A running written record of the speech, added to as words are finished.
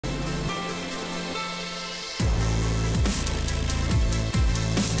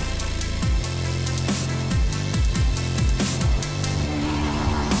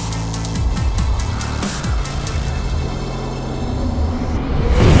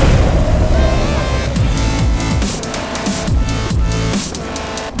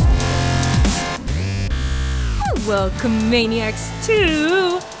welcome Maniacs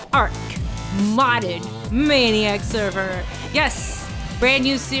to Ark Modded Maniac server. Yes, brand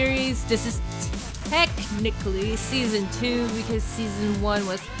new series. This is technically season 2 because season 1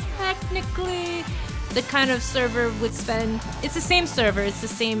 was technically the kind of server would spend. It's the same server, it's the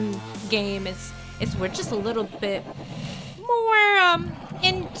same game. We're just a little bit more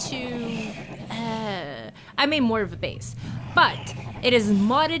into I made more of a base. But it is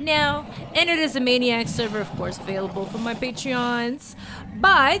modded now, and it is a Maniac server, of course, available for my Patreons.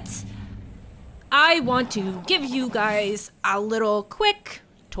 But I want to give you guys a little quick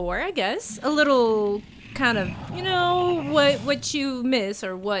tour, I guess. A little kind of, you know, what you miss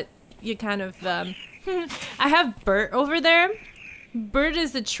or what you kind of, I have Bert over there. Bert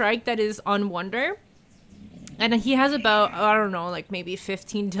is the trike that is on Wonder. And he has about, I don't know, like maybe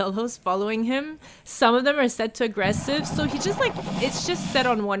 15 Delos following him. Some of them are set to aggressive, so he just like, it's just set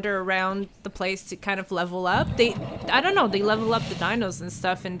on Wonder around the place to kind of level up. I don't know, they level up the dinos and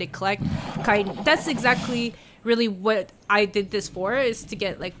stuff and they collect chitin. That's exactly really what I did this for, is to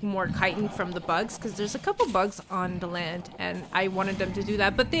get like more chitin from the bugs, because there's a couple bugs on the land and I wanted them to do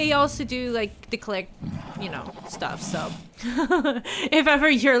that. But they also do like, they collect, you know, stuff, so if ever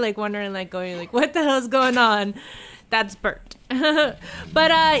you're like wondering, like going like what the hell's going on, that's Bert.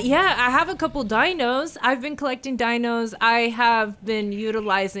 But yeah, I have a couple dinos. I've been collecting dinos. I have been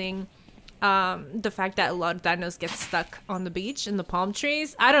utilizing the fact that a lot of dinos get stuck on the beach in the palm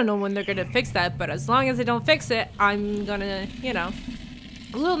trees. I don't know when they're gonna fix that, but as long as they don't fix it, I'm gonna, you know,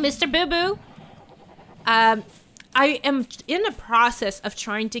 little Mr. Boo Boo. I am in the process of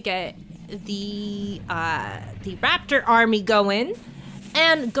trying to get the raptor army going,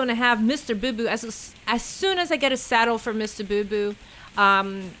 and gonna have Mr. Boo Boo as soon as I get a saddle for Mr. Boo Boo.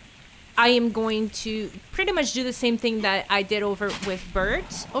 I am going to pretty much do the same thing that I did over with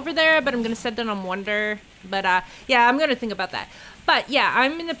Bert over there, but I'm gonna set that on Wonder. But yeah, I'm gonna think about that. But yeah,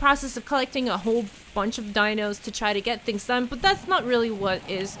 I'm in the process of collecting a whole bunch of dinos to try to get things done, but that's not really what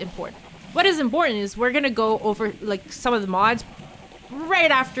is important. What is important is we're gonna go over like some of the mods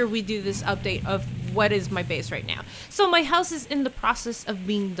right after we do this update of what is my base right now. So my house is in the process of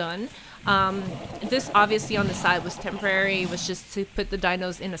being done. This obviously on the side was temporary. It was just to put the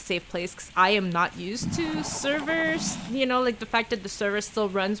dinos in a safe place, because I am not used to servers, you know, like the fact that the server still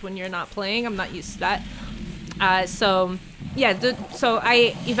runs when you're not playing. I'm not used to that. So yeah, so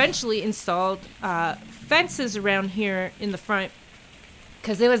I eventually installed fences around here in the front,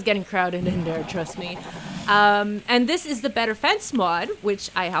 because it was getting crowded in there, trust me. And this is the Better Fence mod,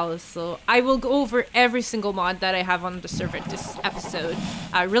 which I will go over every single mod that I have on the server this episode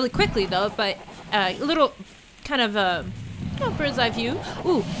really quickly though, but a little kind of a bird's eye view.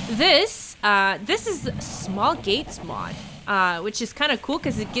 Ooh, this is Small Gates mod, which is kind of cool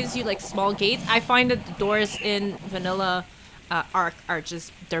because it gives you like small gates. I find that the doors in vanilla Ark are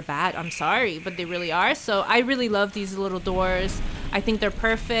just, they're bad. I'm sorry, but they really are. So I really love these little doors. I think they're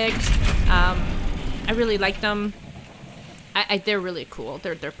perfect. I really like them. They're really cool.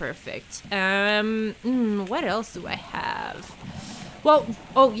 They're perfect. What else do I have? Well,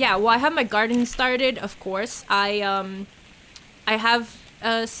 oh yeah. Well, I have my garden started. Of course, I have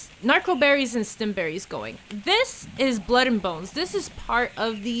narco berries and stim berries going. This is Blood and Bones. This is part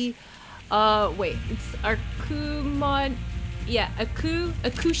of the wait, it's Arkumon. Yeah,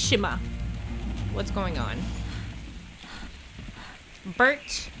 Shima. What's going on?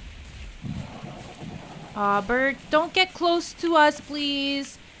 Bert. Bert, don't get close to us,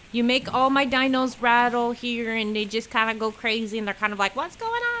 please. You make all my dinos rattle here, and they just kind of go crazy, and they're kind of like, what's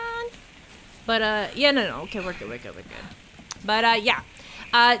going on? But, yeah, no, okay, we're good. But, yeah.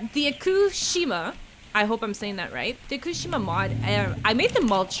 The Shima, I hope I'm saying that right. The Shima mod, I made the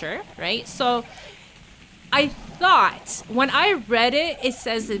mulcher, right? So I thought, when I read it, it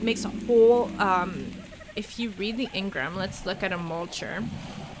says it makes a whole, if you read the engram, let's look at a mulcher.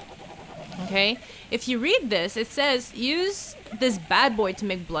 Okay, if you read this, it says use this bad boy to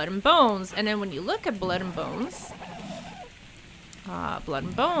make Blood and Bones, and then when you look at Blood and Bones,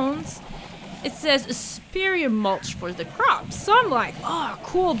 it says a superior mulch for the crops. So I'm like, oh,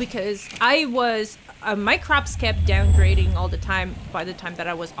 cool, because I was my crops kept downgrading all the time by the time that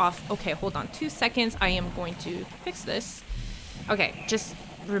I was off. Okay, hold on 2 seconds. I am going to fix this. Okay, just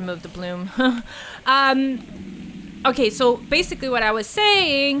remove the bloom. Okay, so basically what I was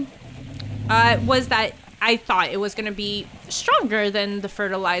saying was that I thought it was gonna be stronger than the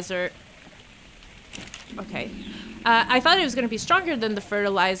fertilizer. Okay, I thought it was gonna be stronger than the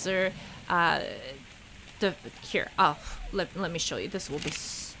fertilizer. Here, oh, let me show you. This will be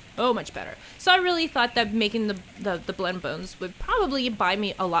so much better. So I really thought that making the blend bones would probably buy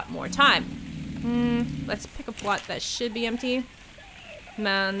me a lot more time. Let's pick a plot that should be empty.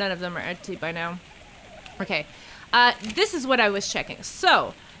 No, none of them are empty by now. Okay, this is what I was checking.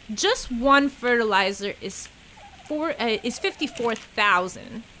 So, just one fertilizer is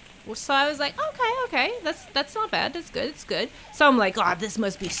 54,000. So I was like, okay, that's not bad. That's good. It's good. So I'm like, oh, this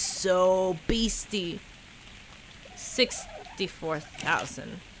must be so beastie.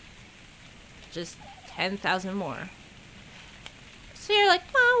 64,000. Just 10,000 more. So you're like,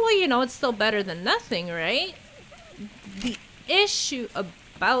 oh, well, you know, it's still better than nothing, right? The issue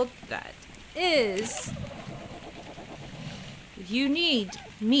about that is you need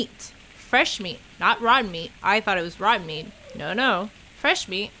meat. Fresh meat, not rotten meat. I thought it was rotten meat. No. Fresh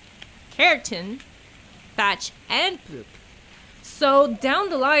meat, keratin, thatch, and poop. So down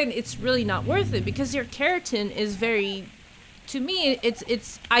the line, it's really not worth it because your keratin is very, to me,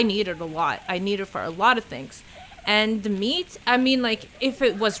 it's I need it a lot. I need it for a lot of things. And the meat, I mean, like, if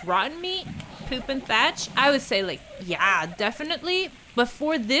it was rotten meat, poop and thatch, I would say, like, yeah, definitely. But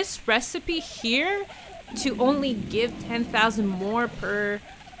for this recipe here, to only give 10,000 more per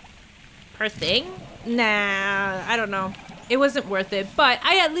thing, nah, I don't know. It wasn't worth it, but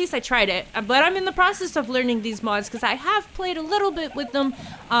at least I tried it. But I'm in the process of learning these mods because I have played a little bit with them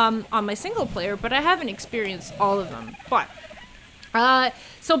on my single player, but I haven't experienced all of them. But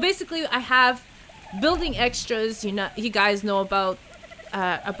so basically, I have building extras. You guys know about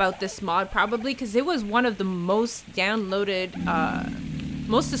this mod probably because it was one of the most downloaded,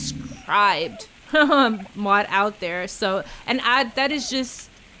 most subscribed mod out there. So that is just.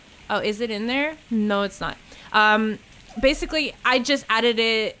 Oh, is it in there? No, it's not. Basically, I just added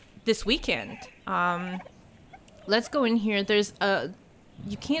it this weekend. Let's go in here. There's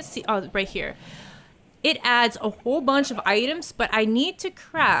you can't see, oh, right here. It adds a whole bunch of items, but I need to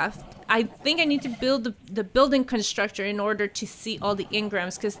craft. I think I need to build the building constructor in order to see all the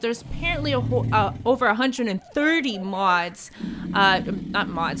engrams because there's apparently over 130 mods, not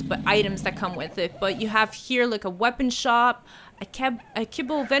mods, but items that come with it. But you have here like a weapon shop, a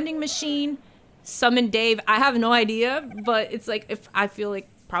kibble vending machine, summon Dave. I have no idea, but it's like, if I feel like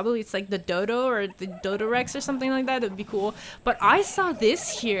probably it's like the Dodo or the Dodo Rex or something like that. That would be cool. But I saw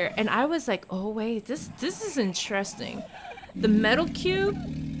this here and I was like, oh wait, this is interesting. The metal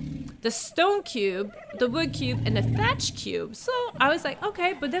cube, the stone cube, the wood cube, and the thatch cube. So I was like,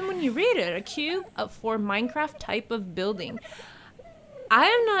 okay, but then when you read it, a cube for Minecraft type of building. I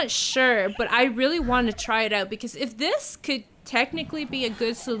am not sure, but I really want to try it out because if this could technically be a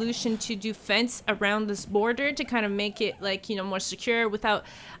good solution to do fence around this border to kind of make it like, you know, more secure without,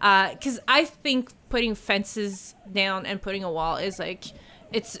 because I think putting fences down and putting a wall is like,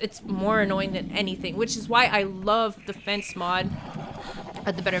 it's more annoying than anything, which is why I love the fence mod,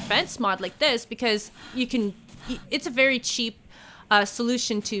 the better fence mod like this, because it's a very cheap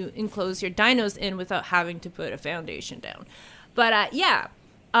solution to enclose your dinos in without having to put a foundation down. But yeah,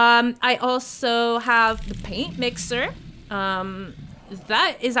 I also have the paint mixer.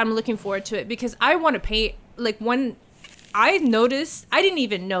 That is, I'm looking forward to it because I want to paint, like when I noticed, I didn't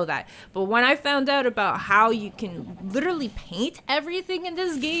even know that, but when I found out about how you can literally paint everything in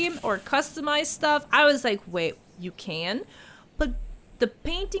this game or customize stuff, I was like, wait, you can? But the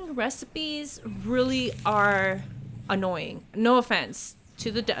painting recipes really are annoying. No offense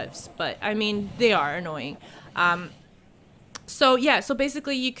to the devs, but I mean, they are annoying. So yeah, so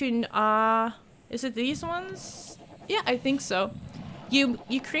basically you can, is it these ones? Yeah, I think so. You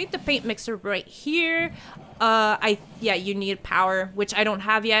create the paint mixer right here. You need power, which I don't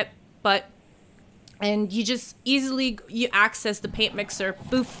have yet, and you just easily, you access the paint mixer,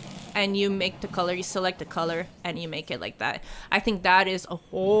 poof, and you make the color, you select the color, and you make it like that. I think that is a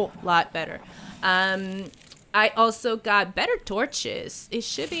whole lot better. I also got better torches. It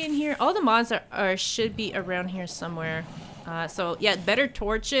should be in here. All the mods should be around here somewhere. So yeah, better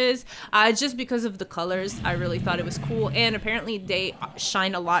torches, just because of the colors. I really thought it was cool, and apparently they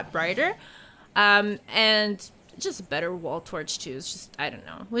shine a lot brighter, and just better wall torch too. It's just, I don't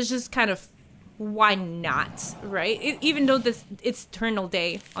know, it was just kind of, why not, right? Even though it's eternal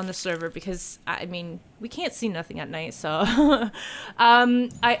day on the server, because I mean, we can't see nothing at night. So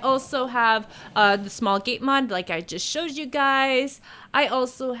I also have the small gate mod, like I just showed you guys. I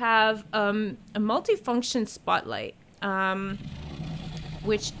also have a multifunction spotlight,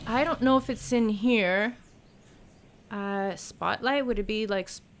 which I don't know if it's in here. Spotlight, would it be like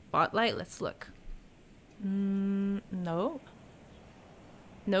spotlight? Let's look. No.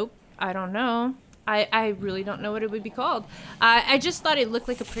 Nope, I don't know. I really don't know what it would be called. I just thought it looked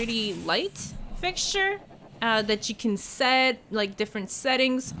like a pretty light fixture that you can set like different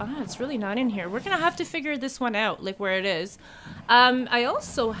settings. It's really not in here. We're gonna have to figure this one out, like where it is. I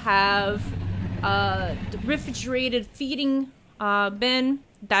also have the refrigerated feeding bin.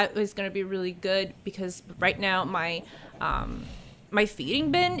 That is going to be really good because right now my my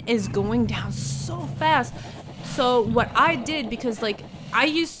feeding bin is going down so fast. So what I did, because like I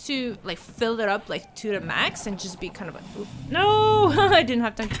used to like fill it up like to the max and just be kind of like, no, I didn't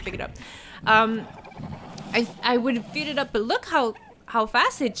have time to pick it up. I would feed it up, but look how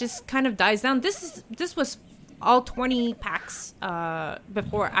fast it just kind of dies down. This was all 20 packs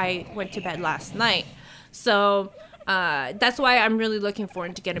before I went to bed last night. So that's why I'm really looking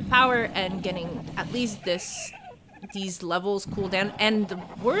forward to getting power and getting at least these levels cool down. And the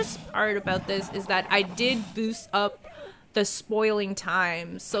worst part about this is that I did boost up the spoiling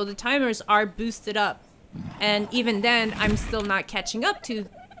time, so the timers are boosted up, and even then I'm still not catching up to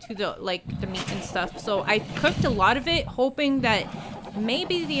the like the meat and stuff. So I cooked a lot of it hoping that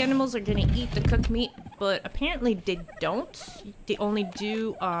maybe the animals are gonna eat the cooked meat, but apparently they don't. They only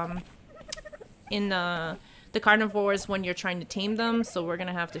do in the carnivores when you're trying to tame them, so we're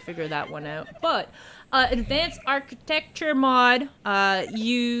gonna have to figure that one out. But advanced architecture mod,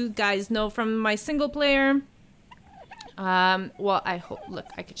 you guys know from my single player. Well, I hope, look,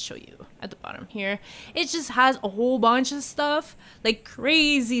 I could show you at the bottom here. It just has a whole bunch of stuff, like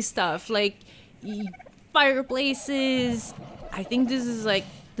crazy stuff, like fireplaces. I think this is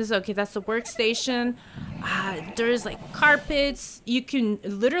okay, that's the workstation. There's like carpets. You can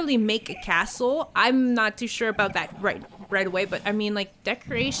literally make a castle. I'm not too sure about that right away, but I mean like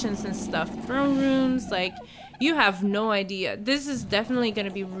decorations and stuff, throne rooms, like you have no idea. This is definitely going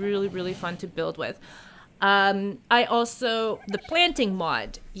to be really, really fun to build with. I also, the planting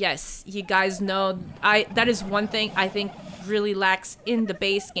mod, yes, you guys know, that is one thing I think really lacks in the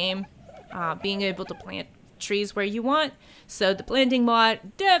base game, being able to plant trees where you want. So the planting mod,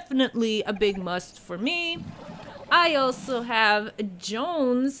 definitely a big must for me. I also have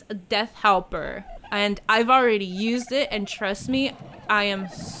Joan's Death Helper, and I've already used it, and trust me, I am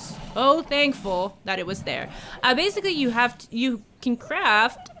so thankful that it was there. Basically, you can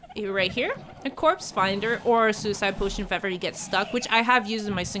craft right here a corpse finder or a suicide potion if ever you get stuck, which I have used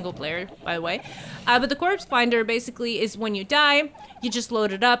in my single player, by the way. But the corpse finder basically is when you die, you just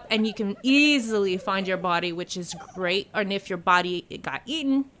load it up and you can easily find your body, which is great. And if your body got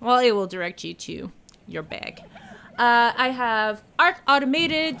eaten, well, it will direct you to your bag. I have Ark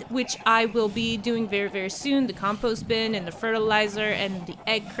Automated, which I will be doing very, very soon. The compost bin and the fertilizer and the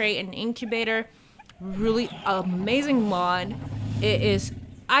egg crate and incubator. Really amazing mod. It is.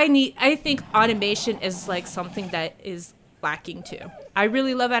 I think automation is like something that is lacking too. I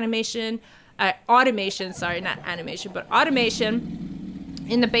really love automation. Sorry, not animation, but automation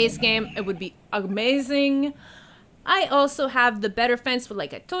in the base game. It would be amazing. I also have the better fence, but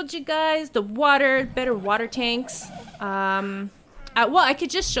like I told you guys, the better water tanks. Well, I could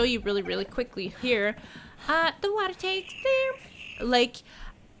just show you really, really quickly here. The water tanks there, like.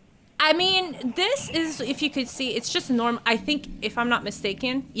 I mean, this is, if you could see, it's just normal. I think, if I'm not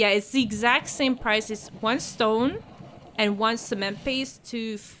mistaken, yeah, it's the exact same price. It's 1 stone and 1 cement paste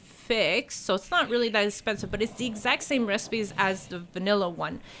to fix. So it's not really that expensive, but it's the exact same recipes as the vanilla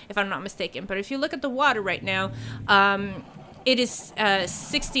one, if I'm not mistaken. But if you look at the water right now, it is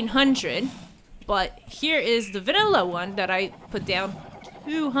 1600. But here is the vanilla one that I put down,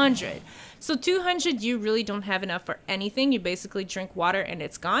 200. So 200, you really don't have enough for anything. You basically drink water and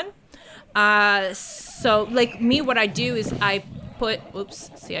it's gone. So like me, what I do is I put, oops,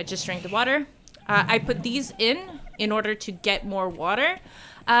 see, I just drank the water. I put these in order to get more water.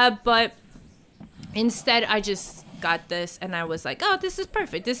 But instead I just got this and I was like, oh, this is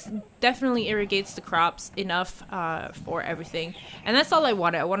perfect. This definitely irrigates the crops enough, for everything. And that's all I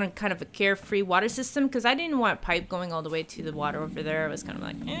wanted. I wanted kind of a carefree water system because I didn't want a pipe going all the way to the water over there. I was kind of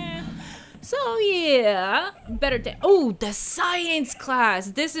like, eh. So yeah, oh, the science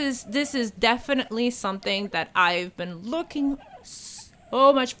class. This is definitely something that I've been looking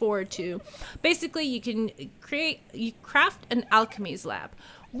so much forward to. Basically, you can craft an alchemy's lab,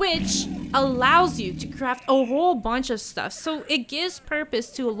 which allows you to craft a whole bunch of stuff. So it gives purpose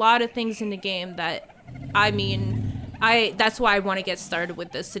to a lot of things in the game that, I mean, that's why I want to get started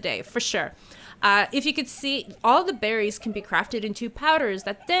with this today, for sure. If you could see, all the berries can be crafted into powders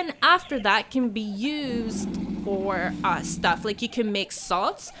that then after that can be used for stuff. Like you can make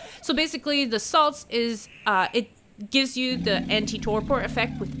salts. So basically the salts is, it gives you the anti-torpor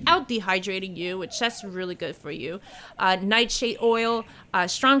effect without dehydrating you, which that's really good for you. Nightshade oil,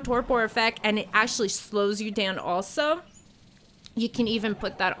 strong torpor effect, and it actually slows you down also. You can even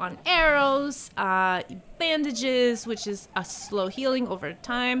put that on arrows, bandages, which is a slow healing over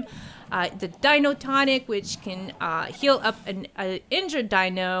time. The Dino Tonic, which can heal up an injured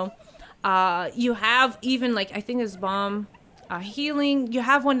dino. You have even like, I think it's bomb healing. You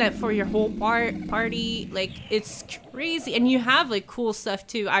have one that for your whole party. Like, it's crazy. And you have like cool stuff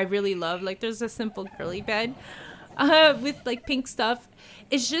too. I really love, like, there's a simple girly bed with like pink stuff.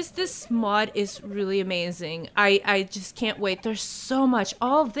 It's just, this mod is really amazing. I just can't wait. There's so much.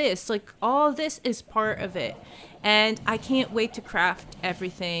 All this is part of it. And I can't wait to craft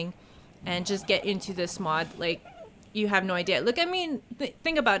everything and just get into this mod. Like, you have no idea. Look, I mean,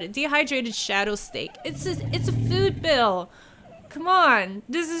 think about it. Dehydrated shadow steak. It's a food bill. Come on.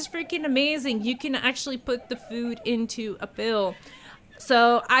 This is freaking amazing. You can actually put the food into a bill.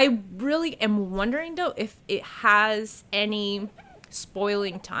 So I really am wondering though if it has any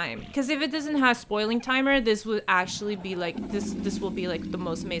spoiling time, because if it doesn't have spoiling timer, this would actually be like this will be like the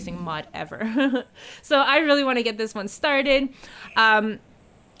most amazing mod ever. So I really want to get this one started.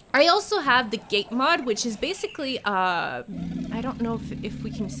 I also have the GateMod, which is basically I don't know if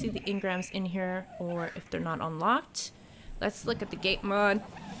we can see the engrams in here or if they're not unlocked. Let's look at the GateMod.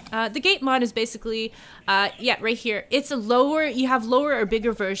 The GateMod is basically, yeah, right here. It's a lower, you have lower or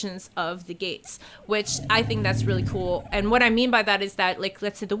bigger versions of the gates, which I think that's really cool. And what I mean by that is that, like,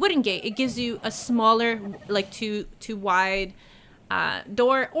 let's say the wooden gate, it gives you a smaller, like too wide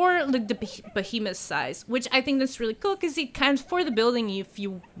door, or like the behemoth size, which I think that's really cool because it kind of, for the building, if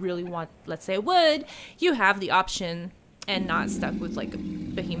you really want, let's say wood, you have the option and not stuck with like a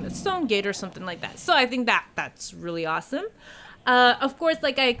behemoth stone gate or something like that. So I think that's really awesome. Of course,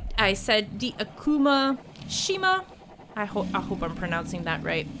 like I said, the Akuma Shima, I hope I'm pronouncing that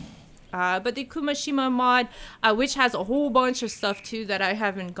right. But the Akuma Shima mod, which has a whole bunch of stuff too that I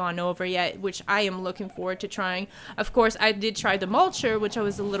haven't gone over yet, which I am looking forward to trying. Of course, I did try the mulcher, which I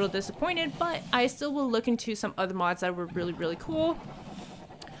was a little disappointed, but I still will look into some other mods that were really, really cool.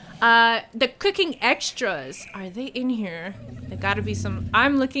 The cooking extras, are they in here? There gotta be some.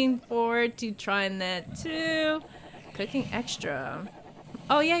 I'm looking forward to trying that too. Cooking extra.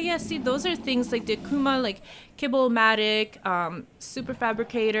 Oh yeah, see, those are things like the Akuma, like Kibble-matic, Super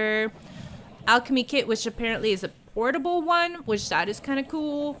Fabricator, Alchemy Kit, which apparently is a portable one, which that is kind of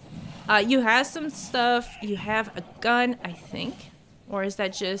cool. You have some stuff. You have a gun, I think. Or is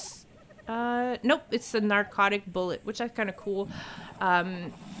that just... nope, it's a narcotic bullet, which is kind of cool.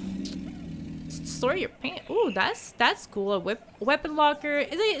 Store your pants. Ooh, that's cool. A weapon locker.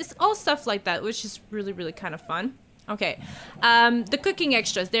 It's all stuff like that, which is really, really kind of fun. Okay, the cooking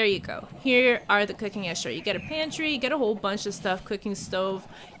extras, there you go. Here are the cooking extras. You get a pantry, you get a whole bunch of stuff, cooking stove.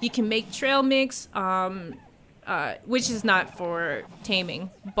 You can make trail mix, which is not for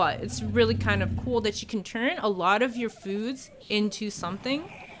taming, but it's really kind of cool that you can turn a lot of your foods into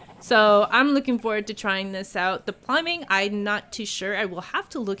something. So I'm looking forward to trying this out. The plumbing, I'm not too sure. I will have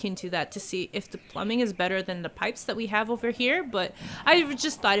to look into that to see if the plumbing is better than the pipes that we have over here. But I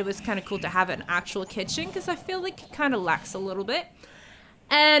just thought it was kind of cool to have an actual kitchen because I feel like it kind of lacks a little bit.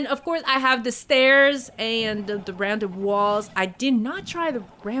 And of course, I have the stairs and the rounded walls. I did not try the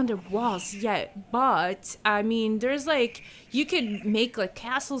rounded walls yet, but I mean, there's like, you could make like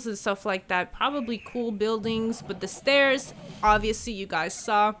castles and stuff like that. Probably cool buildings, but the stairs, obviously you guys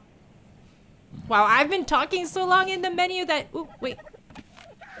saw. Wow, I've been talking so long in the menu that... Ooh, wait.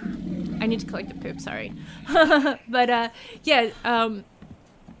 I need to collect the poop, sorry. But, yeah,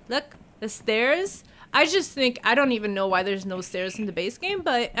 look, the stairs. I just think, I don't even know why there's no stairs in the base game,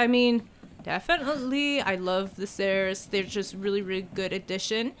 but, I mean, definitely, I love the stairs. They're just really, really good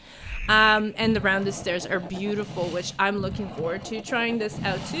addition. And the rounded stairs are beautiful, which I'm looking forward to trying this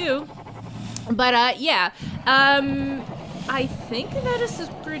out, too. But, yeah, I think that is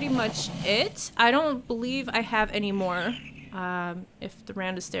pretty much it. I don't believe I have any more. If the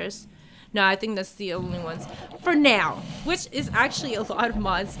rounded stairs. No, I think that's the only ones for now, which is actually a lot of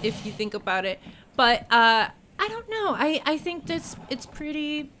mods if you think about it. But I don't know. I think it's a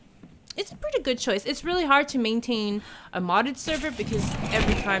pretty good choice. It's really hard to maintain a modded server because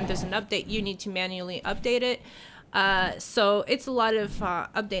every time there's an update, you need to manually update it. So it's a lot of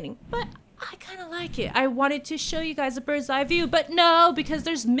updating, but I kind of like it. I wanted to show you guys a bird's eye view, but no, because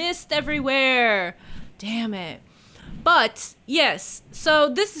there's mist everywhere. Damn it. But yes, so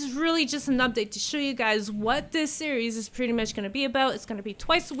this is really just an update to show you guys what this series is pretty much going to be about. It's going to be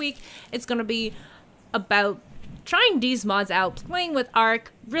twice a week. It's going to be about trying these mods out, playing with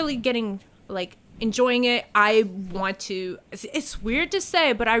Ark, really getting, like, enjoying it. I want to, it's weird to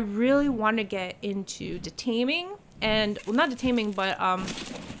say, but I really want to get into the taming and, well, not the taming, but,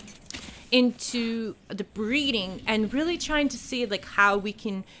 into the breeding and really trying to see like how we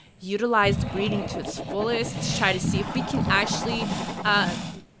can utilize the breeding to its fullest, to try to see if we can actually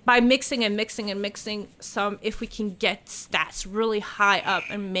by mixing and mixing and mixing some, if we can get stats really high up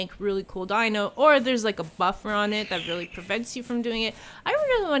and make really cool dino, or there's like a buffer on it that really prevents you from doing it. I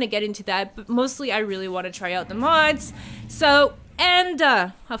really want to get into that, but mostly I really want to try out the mods. So, and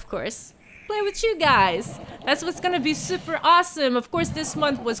of course, play with you guys. That's what's gonna be super awesome. Of course, this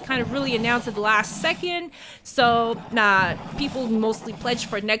month was kind of really announced at the last second, so people mostly pledged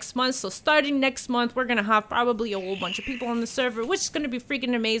for next month. So starting next month, we're gonna have probably a whole bunch of people on the server, which is gonna be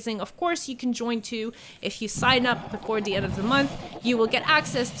freaking amazing. Of course, you can join too. If you sign up before the end of the month, you will get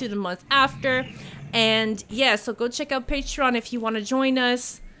access to the month after. And yeah, so go check out Patreon if you want to join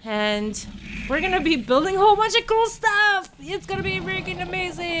us. And we're gonna be building a whole bunch of cool stuff. It's gonna be freaking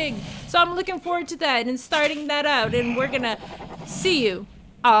amazing. So I'm looking forward to that and starting that out. And we're gonna see you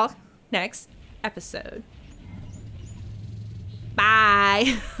all next episode.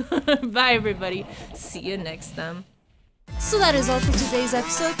 Bye. Bye, everybody. See you next time. So that is all for today's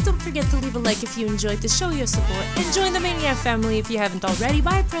episode. Don't forget to leave a like if you enjoyed to show your support, and join the Maniac family if you haven't already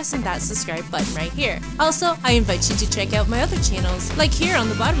by pressing that subscribe button right here. Also, I invite you to check out my other channels. Like here on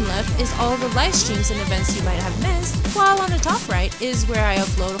the bottom left is all the live streams and events you might have missed, while on the top right is where I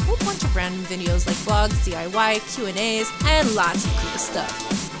upload a whole bunch of random videos like vlogs, DIY, Q&As, and lots of cool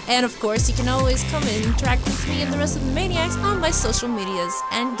stuff. And of course, you can always come and interact with me and the rest of the Maniacs on my social medias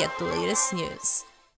and get the latest news.